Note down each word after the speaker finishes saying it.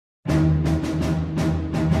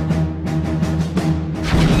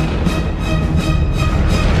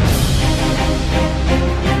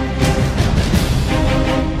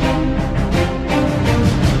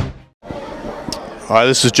Hi,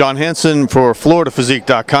 this is John Hansen for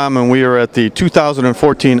FloridaPhysique.com, and we are at the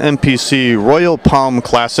 2014 NPC Royal Palm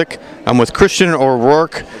Classic. I'm with Christian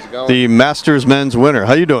O'Rourke, the Masters men's winner.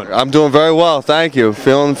 How you doing? I'm doing very well, thank you.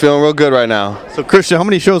 Feeling real good right now. So Christian, how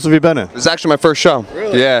many shows have you been in? This is actually my first show.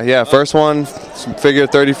 Really? Yeah, first one, figure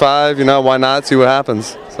 35, you know, why not, see what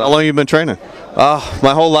happens. So. How long have you been training?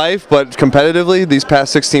 My whole life, but competitively, these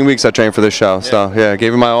past 16 weeks I trained for this show. So yeah,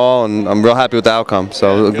 gave it my all, and I'm real happy with the outcome.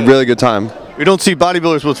 So really good time. We don't see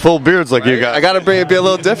bodybuilders with full beards like you guys. I got to be a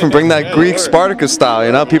little different, bring that Greek Spartacus style,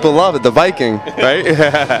 you know, people love it, the Viking, right?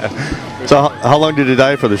 So how long did you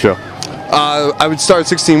diet for the show? I would start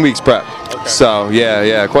 16 weeks prep. Okay. So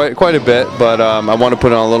yeah, quite a bit, but I want to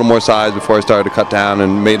put on a little more size before I started to cut down,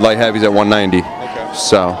 and made light heavies at 190.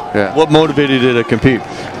 So, yeah. What motivated you to compete?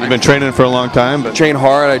 You've been training for a long time. But I train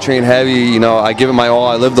hard, I train heavy, you know, I give it my all,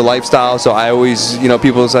 I live the lifestyle, so I always, you know,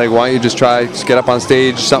 people say, why don't you just get up on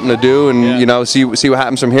stage, something to do, and, you know, see what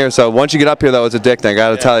happens from here. So once you get up here, though, it's addicting, I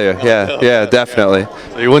gotta tell you. Yeah, definitely.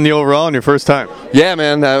 So you win the overall in your first time? Yeah,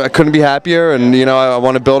 man, I couldn't be happier, and, you know, I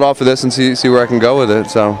want to build off of this and see where I can go with it,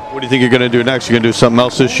 so. What do you think you're going to do next? You going to do something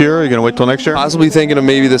else this year, or are you going to wait till next year? Possibly thinking of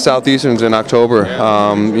maybe the Southeasterns in October.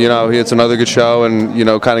 You know, it's another good show, and, you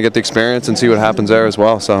know, kind of get the experience and see what happens there as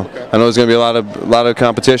well. So I know there's going to be a lot of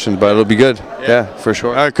competition, but it'll be good. Yeah, for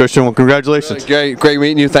sure. All right, Christian. Well, congratulations. Great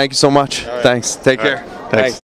meeting you. Thank you so much. Thanks. Take care. Thanks.